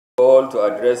to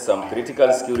address some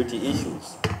critical security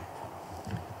issues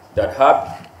that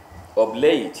have of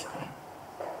late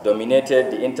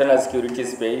dominated the internal security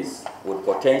space with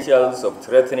potentials of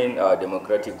threatening our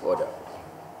democratic order.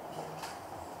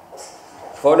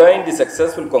 Following the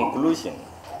successful conclusion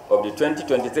of the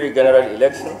 2023 general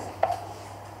elections,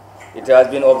 it has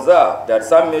been observed that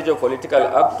some major political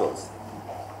actors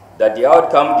that the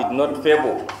outcome did not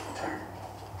favor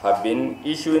have been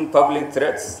issuing public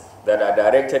threats that are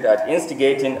directed at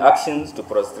instigating actions to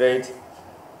frustrate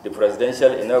the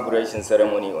presidential inauguration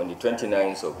ceremony on the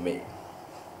 29th of May.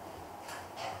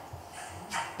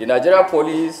 The Nigeria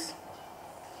Police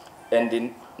and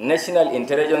the national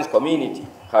intelligence community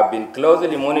have been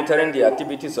closely monitoring the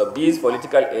activities of these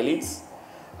political elites,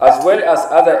 as well as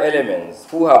other elements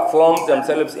who have formed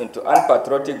themselves into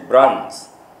unpatriotic brands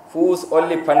whose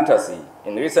only fantasy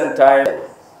in recent times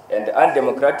and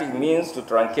undemocratic means to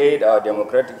truncate our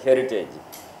democratic heritage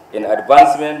in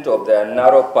advancement of their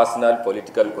narrow personal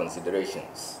political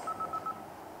considerations.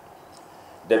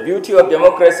 The beauty of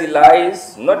democracy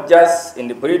lies not just in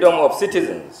the freedom of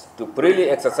citizens to freely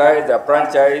exercise their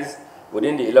franchise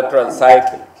within the electoral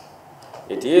cycle.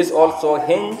 It is also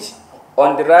hinged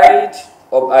on the right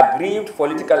of aggrieved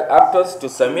political actors to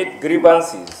submit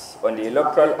grievances on the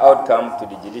electoral outcome to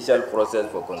the judicial process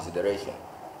for consideration.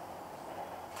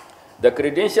 The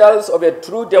credentials of a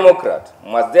true Democrat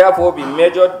must therefore be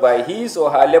measured by his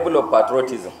or her level of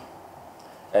patriotism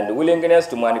and willingness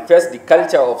to manifest the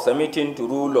culture of submitting to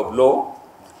rule of law,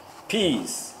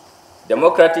 peace,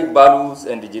 democratic values,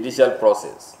 and the judicial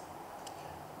process.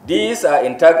 These are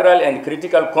integral and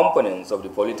critical components of the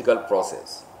political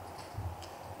process.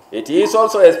 It is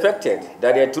also expected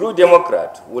that a true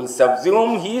Democrat will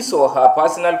subsume his or her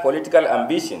personal political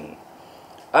ambition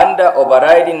under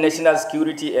overriding national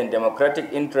security and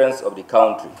democratic interests of the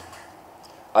country.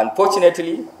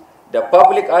 Unfortunately, the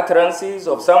public utterances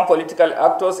of some political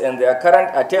actors and their current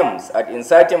attempts at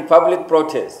inciting public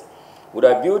protest with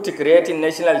a view to creating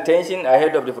national tension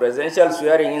ahead of the presidential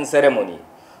swearing-in ceremony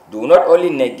do not only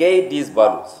negate these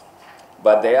values,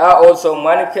 but they are also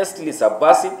manifestly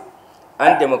subversive,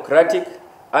 undemocratic,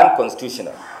 and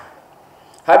unconstitutional.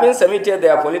 Having submitted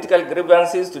their political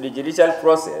grievances to the judicial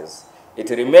process, it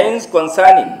remains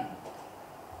concerning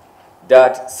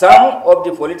that some of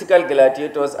the political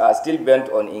gladiators are still bent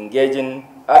on engaging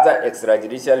other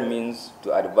extrajudicial means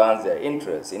to advance their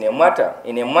interests in a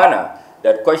manner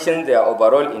that questions their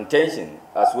overall intention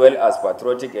as well as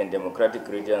patriotic and democratic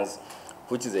regions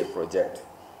which they project.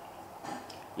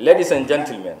 Ladies and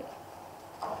gentlemen,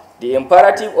 the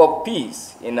imperative of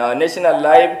peace in our national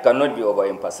life cannot be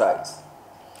overemphasized.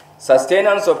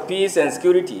 Sustenance of peace and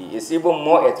security is even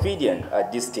more expedient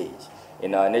at this stage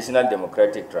in our national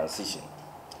democratic transition.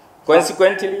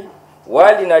 Consequently,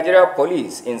 while the Nigeria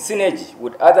Police, in synergy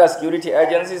with other security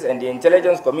agencies and the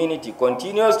intelligence community,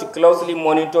 continues to closely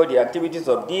monitor the activities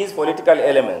of these political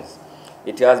elements,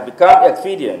 it has become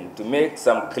expedient to make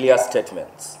some clear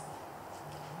statements.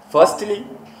 Firstly,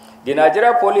 the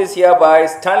Nigeria Police hereby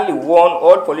sternly warn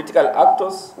all political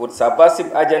actors with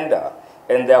subversive agenda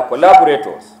and their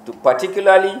collaborators, to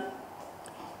particularly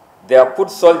their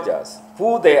foot soldiers,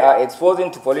 who they are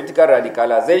exposing to political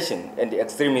radicalization and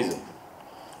extremism,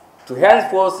 to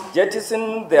henceforth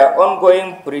jettison their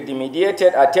ongoing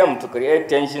premeditated attempt to create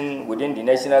tension within the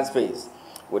national space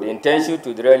with the intention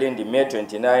to derailing the May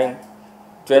 29,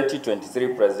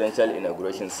 2023 presidential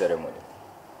inauguration ceremony.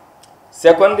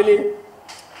 Secondly,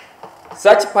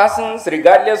 such persons,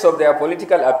 regardless of their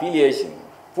political affiliation,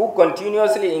 who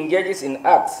continuously engages in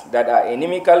acts that are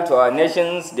inimical to our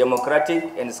nation's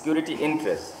democratic and security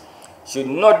interests, should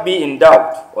not be in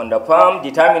doubt on the firm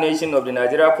determination of the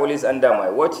Nigeria Police under my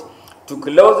watch to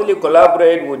closely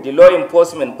collaborate with the law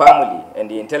enforcement family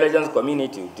and the intelligence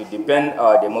community to defend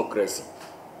our democracy,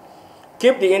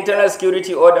 keep the internal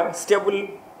security order stable,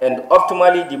 and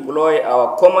optimally deploy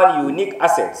our common unique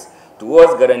assets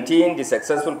towards guaranteeing the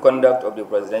successful conduct of the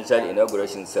presidential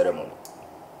inauguration ceremony.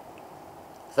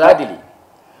 Thirdly,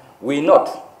 we note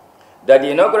that the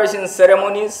inauguration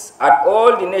ceremonies at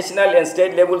all the national and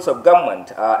state levels of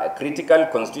government are a critical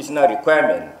constitutional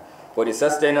requirement for the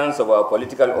sustenance of our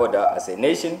political order as a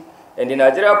nation, and the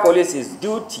Nigeria Police is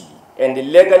duty and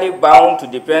legally bound to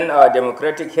defend our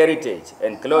democratic heritage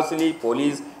and closely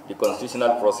police the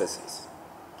constitutional processes.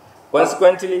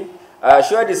 Consequently, I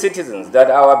assure the citizens that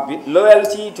our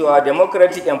loyalty to our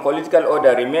democratic and political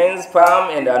order remains firm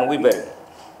and unwavering.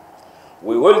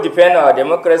 We will defend our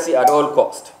democracy at all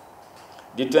costs.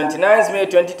 The 29th May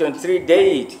 2023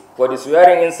 date for the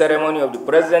swearing-in ceremony of the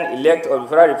President-elect of the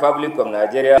Federal Republic of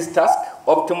Nigeria is tasked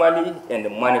optimally and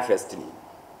manifestly.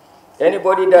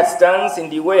 Anybody that stands in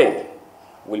the way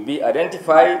will be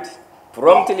identified,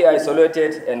 promptly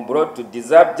isolated, and brought to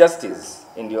deserve justice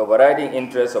in the overriding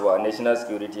interests of our national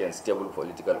security and stable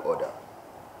political order.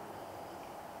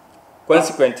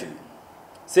 Consequently,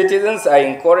 citizens are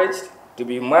encouraged to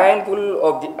be mindful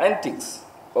of the antics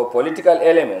of political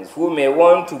elements who may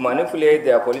want to manipulate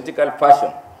their political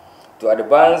passion to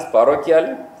advance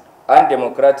parochial,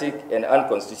 undemocratic, and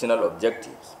unconstitutional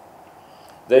objectives.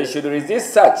 They should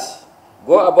resist such,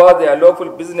 go about their lawful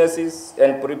businesses,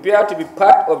 and prepare to be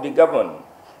part of the government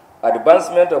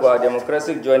advancement of our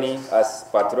democratic journey as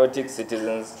patriotic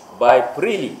citizens by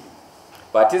freely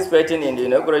participating in the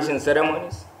inauguration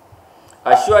ceremonies,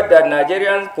 assured that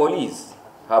Nigerian police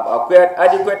have acquired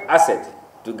adequate assets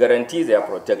to guarantee their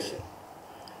protection.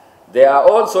 They are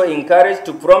also encouraged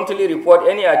to promptly report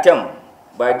any attempt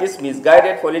by these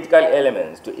misguided political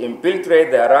elements to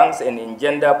infiltrate their ranks and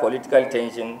engender political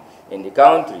tension in the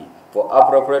country for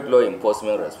appropriate law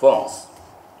enforcement response.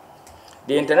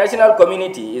 The international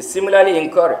community is similarly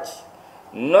encouraged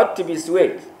not to be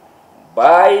swayed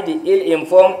by the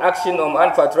ill-informed action of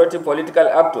unpatriotic political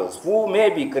actors who may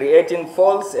be creating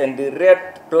false and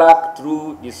red flag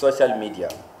through the social media.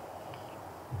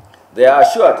 They are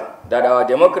assured that our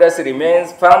democracy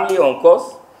remains firmly on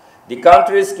course, the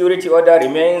country's security order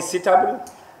remains suitable,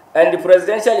 and the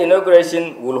presidential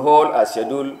inauguration will hold as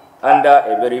scheduled under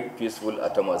a very peaceful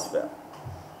atmosphere.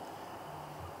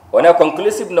 On a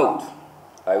conclusive note,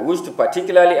 I wish to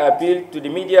particularly appeal to the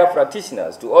media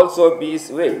practitioners to also be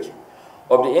swayed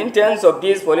of the intents of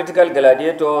these political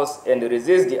gladiators and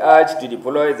resist the urge to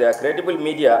deploy their credible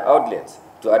media outlets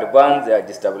to advance their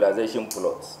destabilization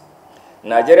plots.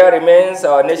 Nigeria remains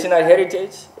our national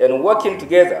heritage, and working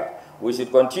together, we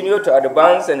should continue to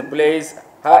advance and place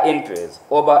her interests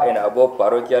over and above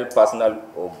parochial, personal,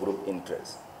 or group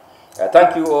interests. I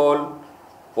thank you all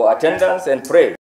for attendance and pray